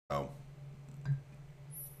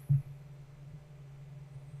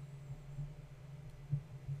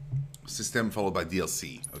System followed by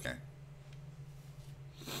DLC. Okay.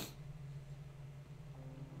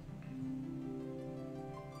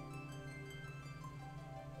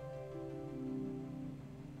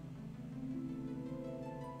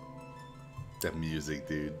 That music,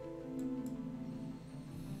 dude.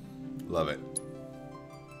 Love it.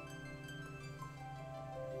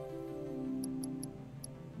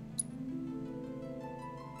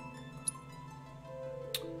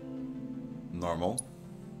 Normal.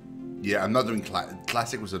 Yeah, I'm not doing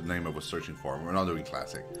classic was the name I was searching for. We're not doing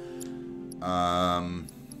classic.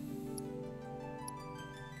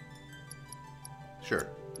 Sure.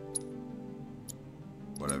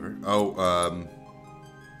 Whatever. Oh,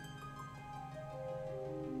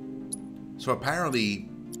 so apparently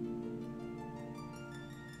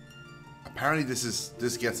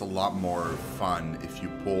this gets a lot more fun if you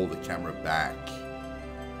pull the camera back.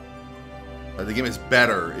 The game is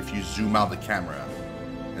better if you zoom out the camera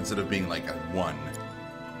instead of being like at 1.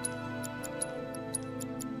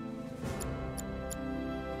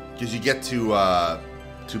 Because you get to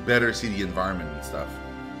better see the environment and stuff.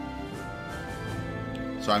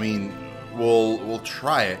 So I mean, we'll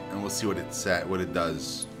try it and we'll see what it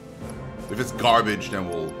does. If it's garbage, then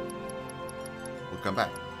we'll come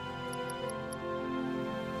back.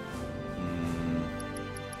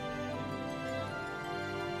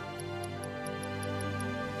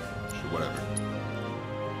 Whatever.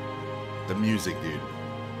 The music, dude.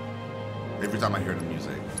 Every time I hear the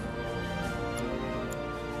music.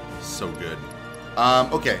 So good.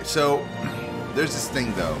 Okay, so there's this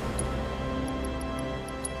thing though.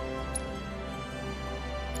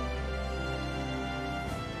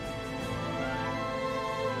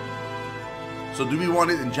 So do we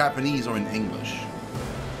want it in Japanese or in English?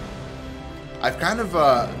 I've kind of,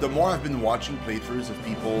 the more I've been watching playthroughs of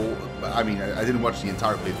people, I mean, I didn't watch the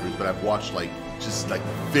entire playthroughs, but I've watched, like, just, like,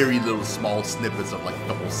 very little small snippets of, like, a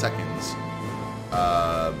couple seconds.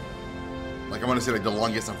 Like, I want to say, like, the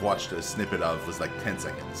longest I've watched a snippet of was, like, 10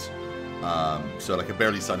 seconds. So, like, I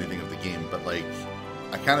barely saw anything of the game, but, like,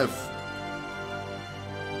 I kind of,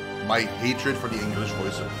 my hatred for the English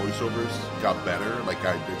voiceovers got better. Like,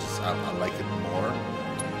 I like it more.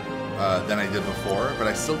 Than I did before, but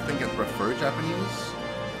I still think I prefer Japanese.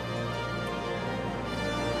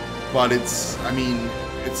 But it's, I mean,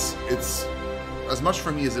 it's as much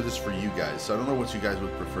for me as it is for you guys. So I don't know what you guys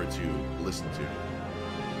would prefer to listen to.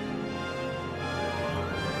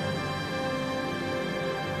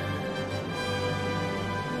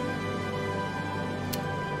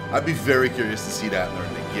 I'd be very curious to see that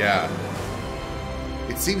learning. Yeah,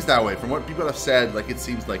 it seems that way from what people have said. Like, it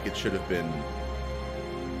seems like it should have been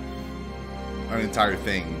an entire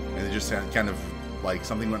thing, and it just kind of like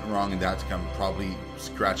something went wrong and they had to come probably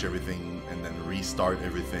scratch everything and then restart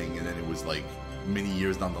everything, and then it was like many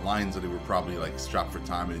years down the line, so they were probably like strapped for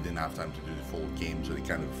time and they didn't have time to do the full game, so they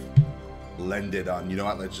kind of landed on, you know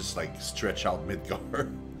what, let's just like stretch out Midgar.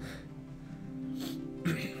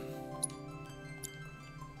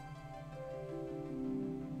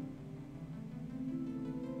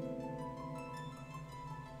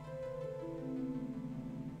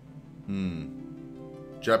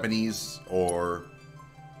 Japanese or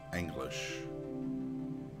English?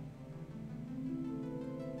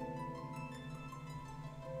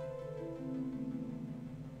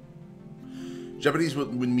 Japanese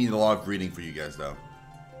would mean a lot of reading for you guys, though.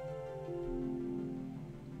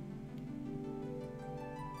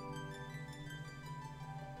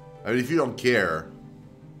 I mean, if you don't care,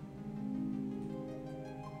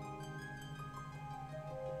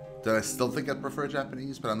 then I still think I'd prefer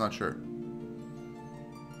Japanese, but I'm not sure.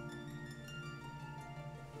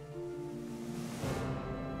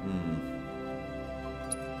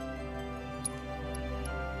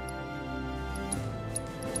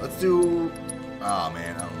 Let's do... Oh,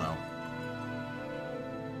 man, I don't know.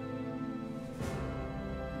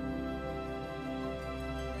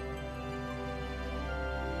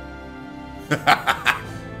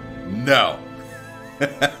 No.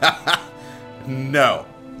 No.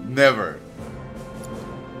 Never.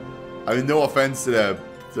 I mean, no offense to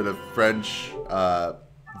the French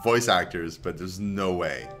voice actors, but there's no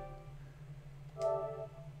way.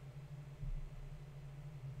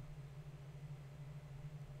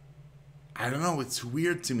 I don't know, it's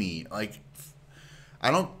weird to me. Like, I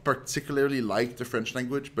don't particularly like the French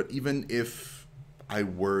language, but even if I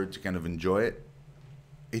were to kind of enjoy it,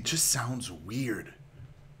 it just sounds weird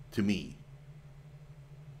to me.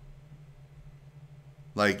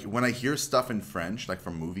 Like, when I hear stuff in French, like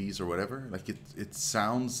from movies or whatever, like it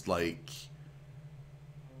sounds like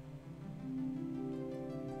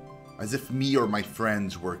as if me or my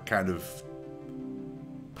friends were kind of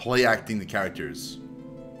play acting the characters.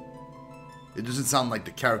 It doesn't sound like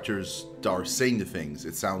the characters are saying the things.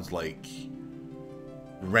 It sounds like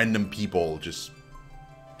random people just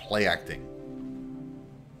play acting.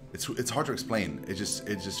 It's hard to explain. It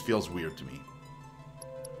just feels weird to me.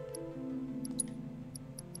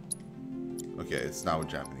 Okay, it's now in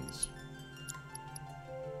Japanese.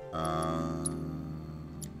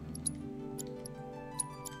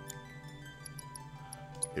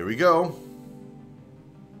 Here we go.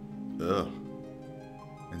 Ugh.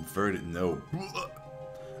 Inverted, no.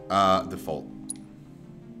 Default.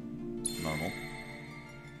 Normal.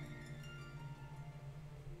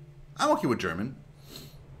 I'm okay with German.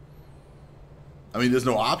 I mean, there's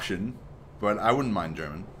no option, but I wouldn't mind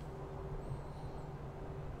German.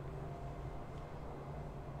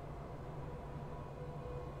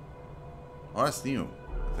 Oh, that's new,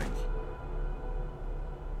 I think.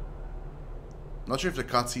 Not sure if the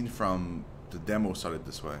cutscene from the demo started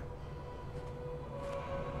this way.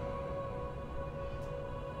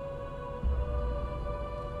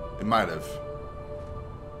 It might have.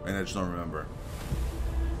 And I just don't remember.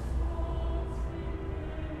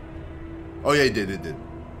 Oh yeah, it did.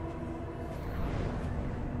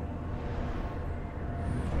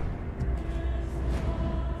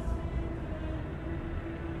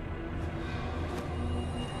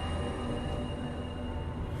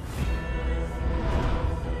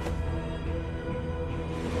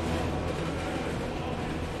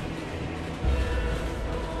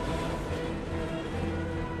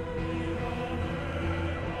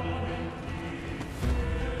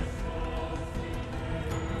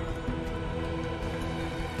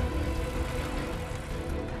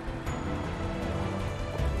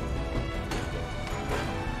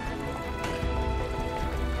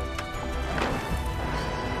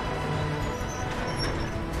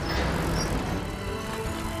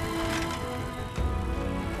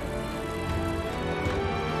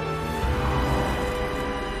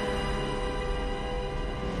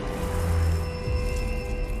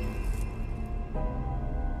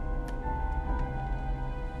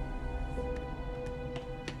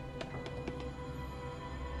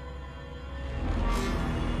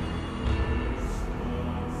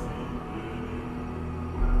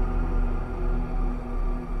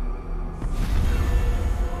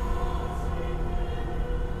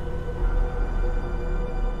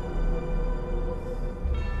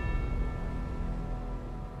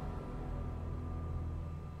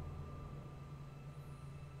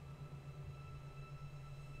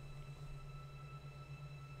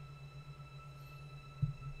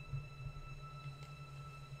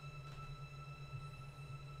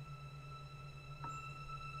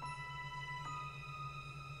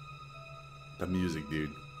 The music,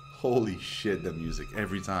 dude. Holy shit, the music.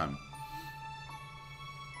 Every time.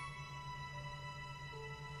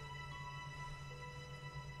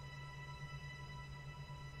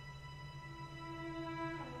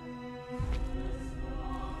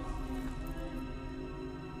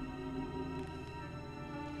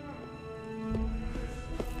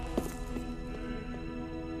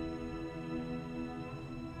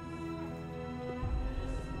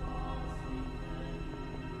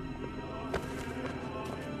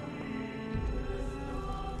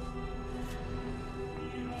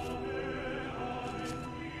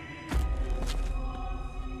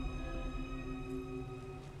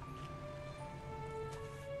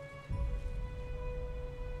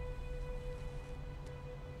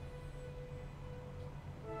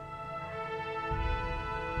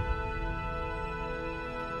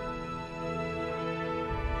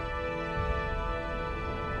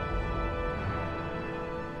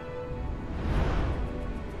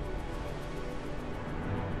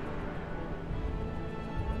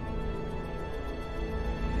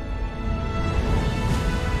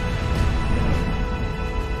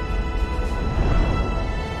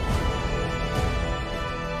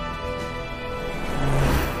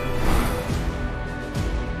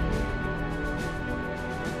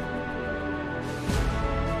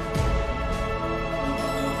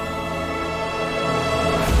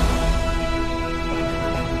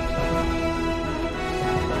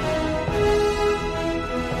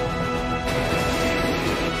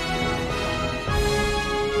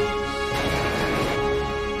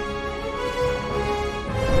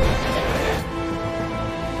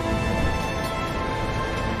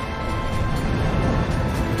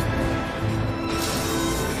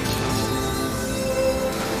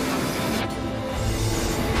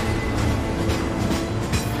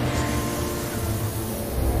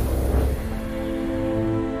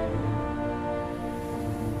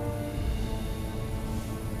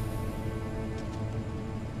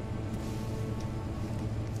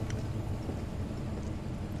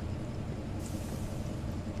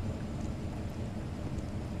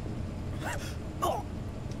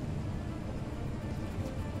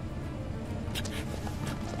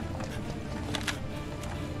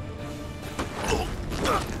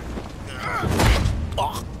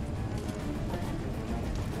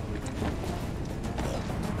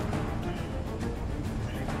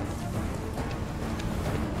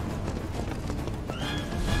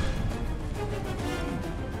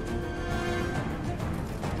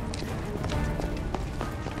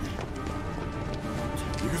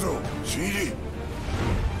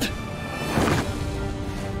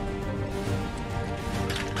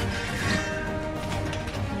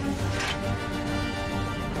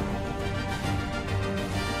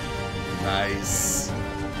 guys.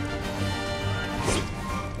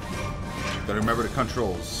 Gotta remember the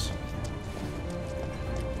controls.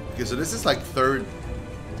 Okay, so this is like third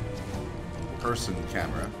person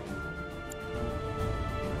camera.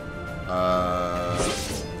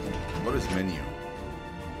 What is menu?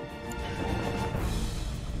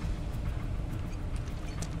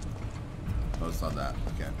 No, it's not that.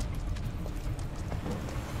 Okay.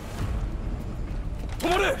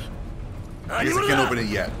 I guess I can't open it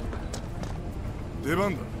yet.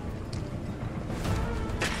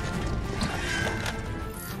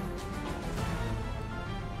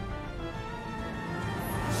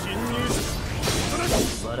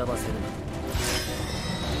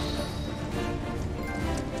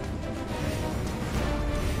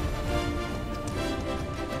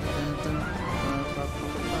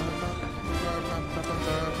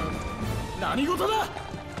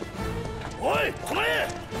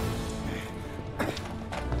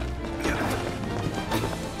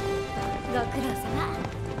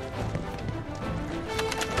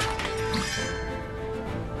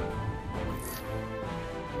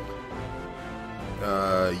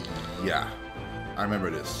 Yeah. I remember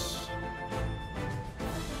this.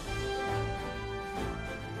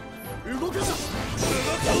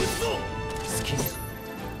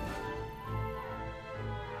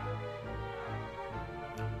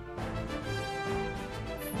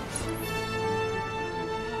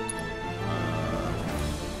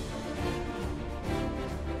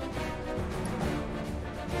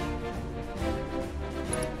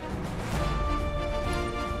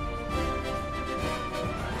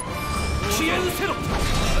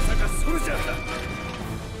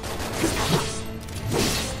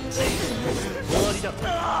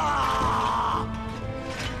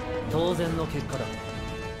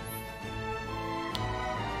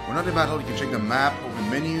 We're not in battle. You can check the map, open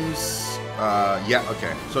menus. Yeah,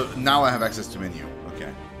 okay. So now I have access to menu.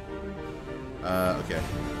 Okay. Okay.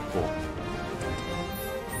 Cool.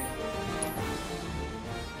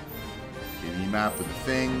 Give me map with the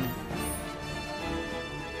thing.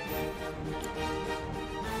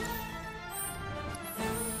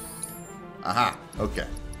 Aha. Okay.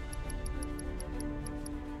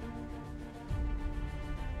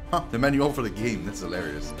 Huh, the manual for the game. That's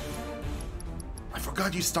hilarious. I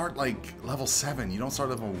forgot you start like level 7. You don't start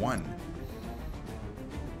level 1.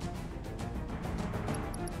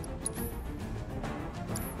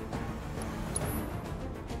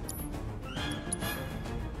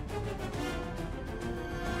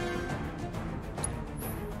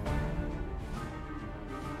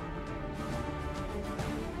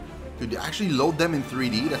 Dude, you actually load them in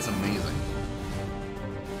 3D? That's amazing.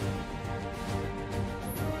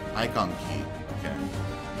 Icon key. Okay.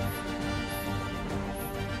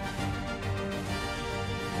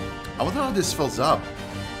 I wonder how this fills up.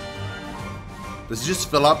 Does it just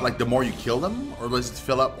fill up like the more you kill them? Or does it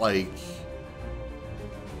fill up like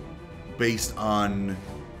based on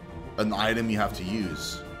an item you have to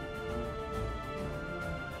use?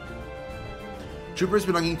 Troopers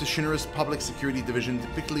belonging to Shino's public security division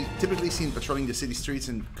typically seen patrolling the city streets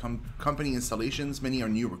and company installations. Many are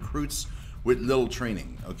new recruits with little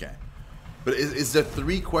training. Okay. But is the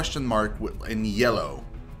 3 question mark in yellow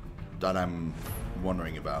that I'm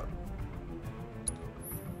wondering about?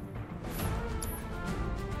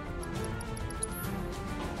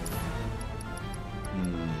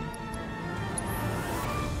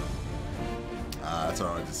 That's what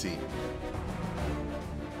I wanted to see.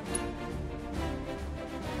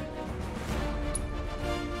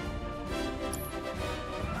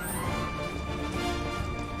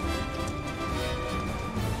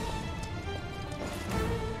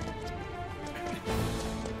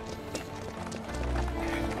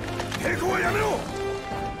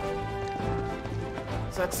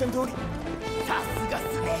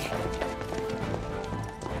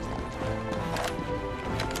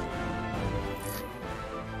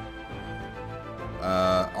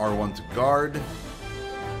 R1 to guard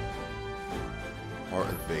or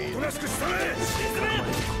evade.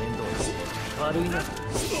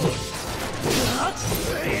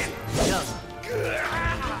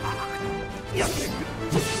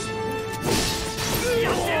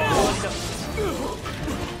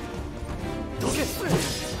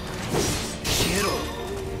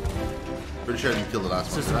 Pretty sure I didn't kill the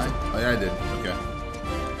last one, did I? Oh yeah, I did. Okay.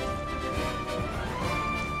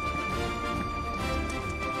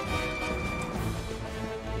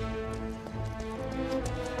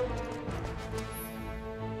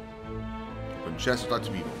 Open chest, talk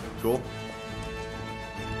to people. Cool.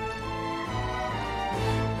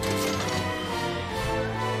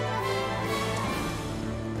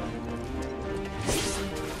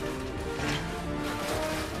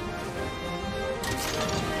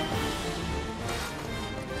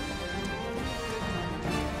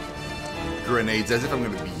 grenades as if I'm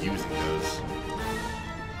going to be using those.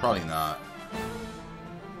 Probably not.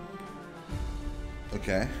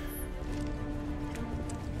 Okay.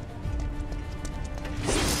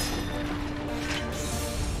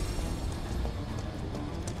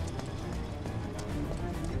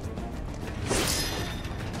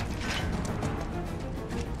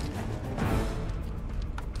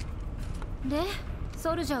で、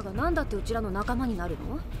ソルジャーがなんだってうちらの仲間になる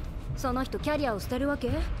の？その人キャリアを捨てるわ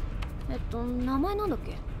け？名前なんだっ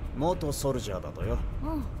け？元ソルジャーだとよ。う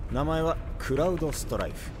ん。名前はクラウドストラ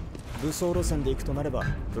イフ。武装路線で行くとなれば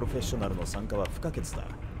プロフェッショナルの参加は不可欠だ。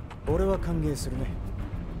俺は歓迎するね。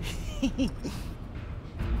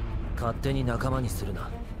勝手に仲間にするな。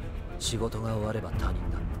仕事が終われば他人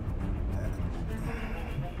だ。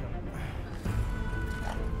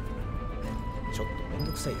ちょっとめん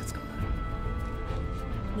どくさいやつかな。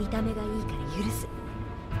見た目がいいから許す。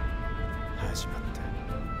始まった。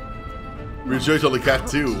Rejoice on the cat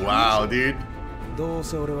too. Wow, dude. どう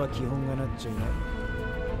せ俺は基本がなっちゃいない。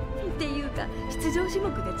っていうか出場種目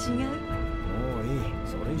が違う。もういい。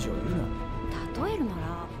それ以上言うな。例えるな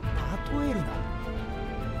ら。例えるな。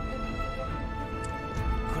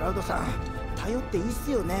クラウドさん、頼っていいっす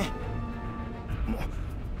よね。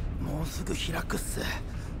もうすぐ開くっす。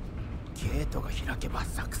ゲートが開けば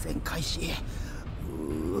作戦開始。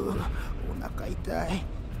お腹痛い。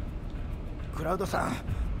クラウドさん、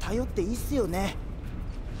頼っていいっすよね。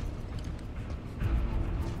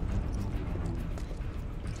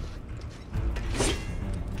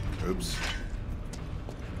Oops.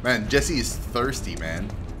 Man, Jesse is thirsty, man.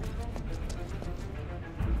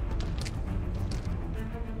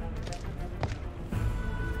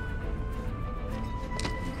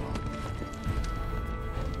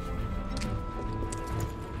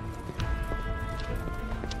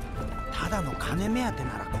ただの金目当て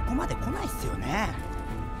ならここまで来ないっすよね。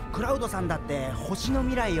クラウドさんだって星の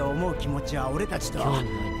未来を思う気持ちは俺たちと。興味ない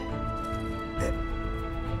ね。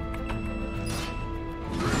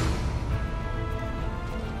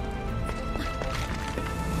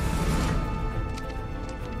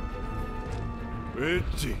エッ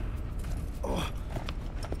ジ。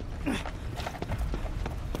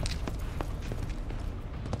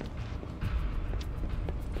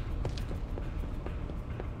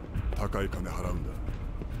高い金払うんだ。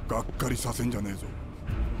がっかりさせんじゃねえぞ。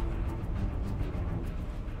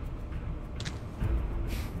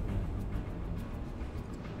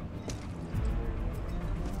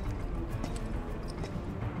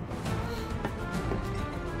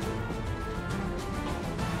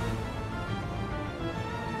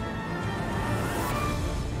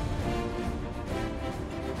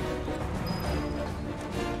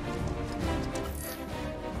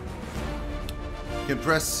You can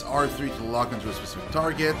press R3 to lock onto a specific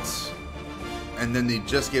target, and then they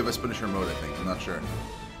just gave us finisher mode, I think. I'm not sure.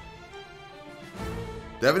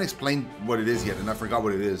 They haven't explained what it is yet, and I forgot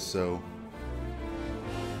what it is, so...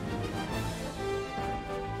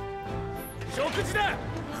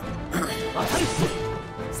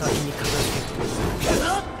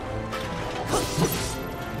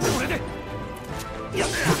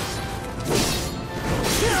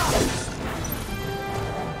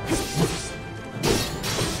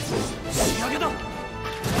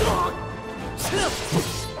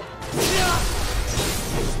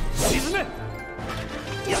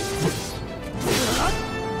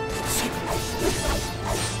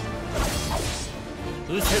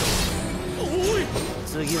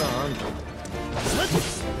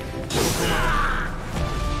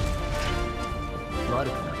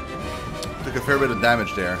 Took a fair bit of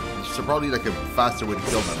damage there. So probably like a faster way to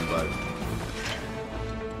kill them,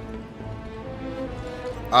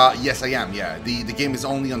 but... yes, I am, yeah. The game is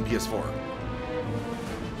only on PS4.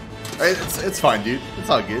 It's fine, dude. It's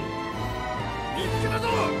all good.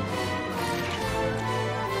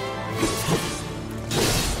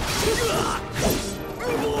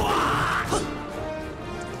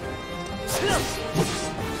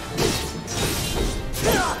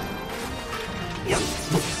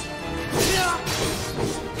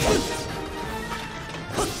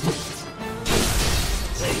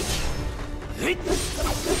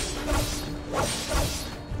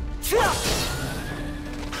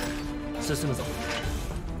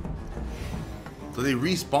 So they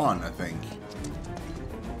respawn, I think.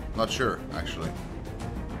 Not sure, actually.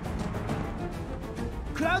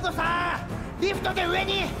 クラウドさん、リフトで上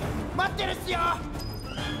に待ってるっすよ。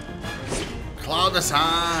クラウドさ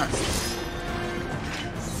ん。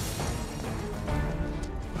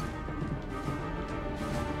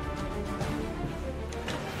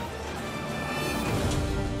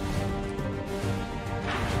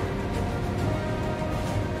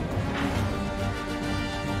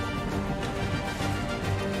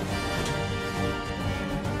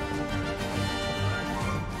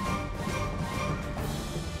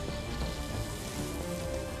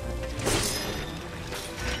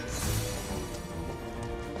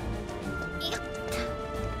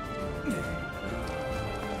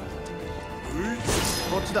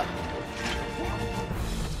ちだ。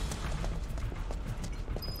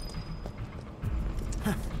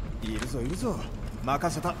いるぞいるぞ。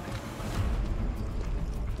任せた。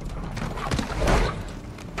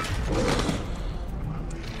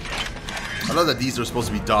I love that these are supposed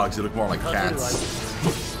to be dogs. They look more like cats.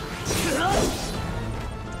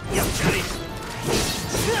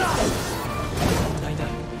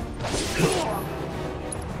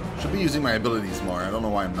 Should be using my abilities more. I don't know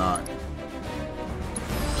why I'm not.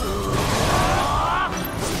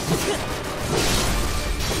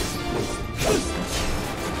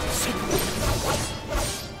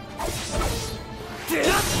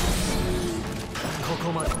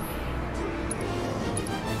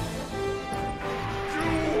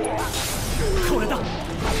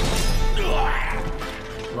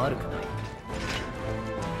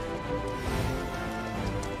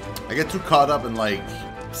 I get too caught up in like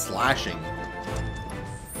slashing.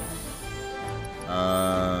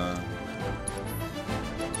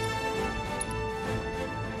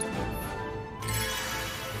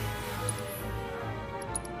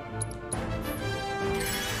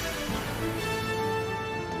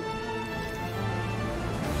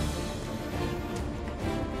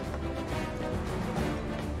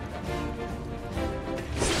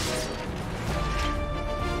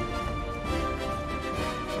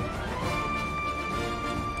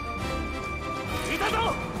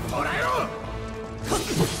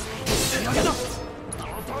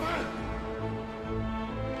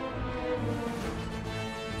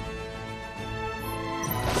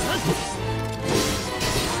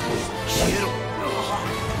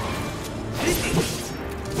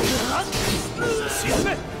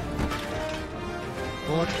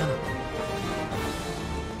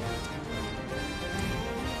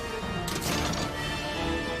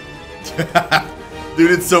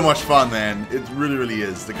 Dude, it's so much fun, man. It really, really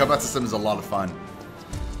is. The combat system is a lot of fun.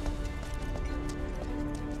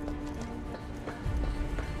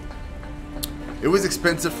 It was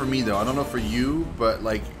expensive for me, though. I don't know for you, but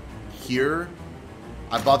like here,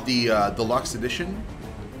 I bought the deluxe edition.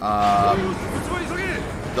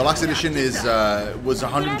 Deluxe edition is was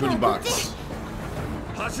 120 bucks,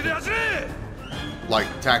 like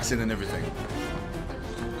tax in and everything.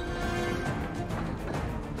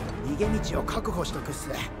 逃げ道を確保しとくっす。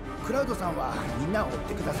クラウドさんはみんなを追っ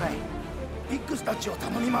てください。ピックスたちを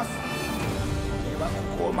頼みます。俺は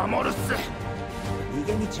ここを守るっす。逃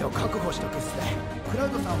げ道を確保しとくっす。クラウ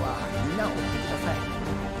ドさんはみんなを追ってください。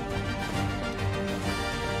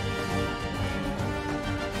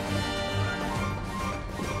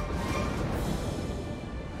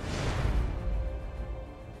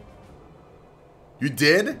You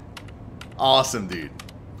did? Awesome, dude.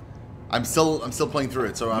 I'm still playing through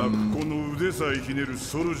it, so I'm. この腕さえひねる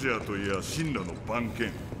ソルジャーといや神羅の番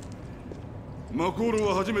犬。マコール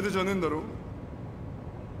は初めてじゃねえんだろ。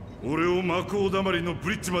俺をマコーだまりのブ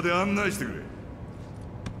リッジまで案内してくれ。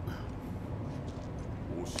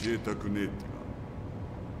教えたくねえってな。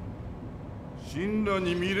神羅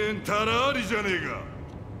に未練たらありじゃねえか。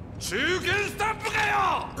中堅スタンプか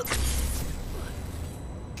よ。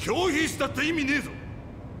拒否したって意味ねえぞ。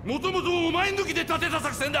もともとお前抜きで立てた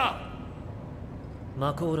作戦だ。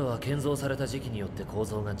マコールは建造された時期によって構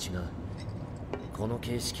造が違う。この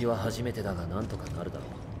形式は初めてだがなんとかなるだろう。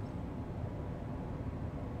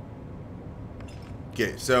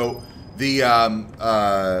Okay, so the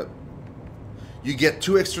you get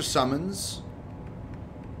 2 extra summons,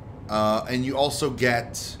 and you also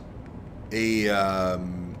get a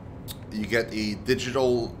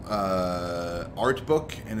digital art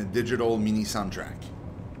book and a digital mini soundtrack.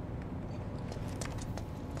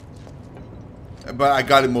 But I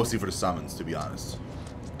got it mostly for the summons, to be honest.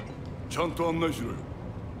 ちゃんと案内しろよ。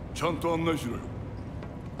ちゃんと案内しろよ。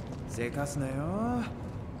せかすなよ。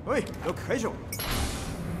おい、ロック解除。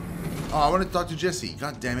Oh, I wanted to talk to Jesse.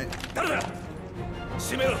 God damn it. 誰だ。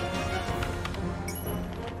閉めろ。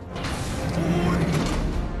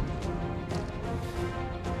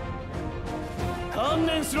観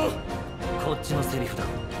念しろ。こっちのセリフだ。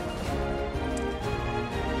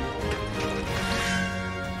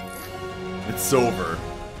It's over.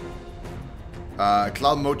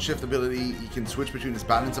 Cloud mode shift ability. You can switch between his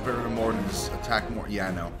balance up area more and his attack more. Yeah,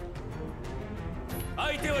 I know.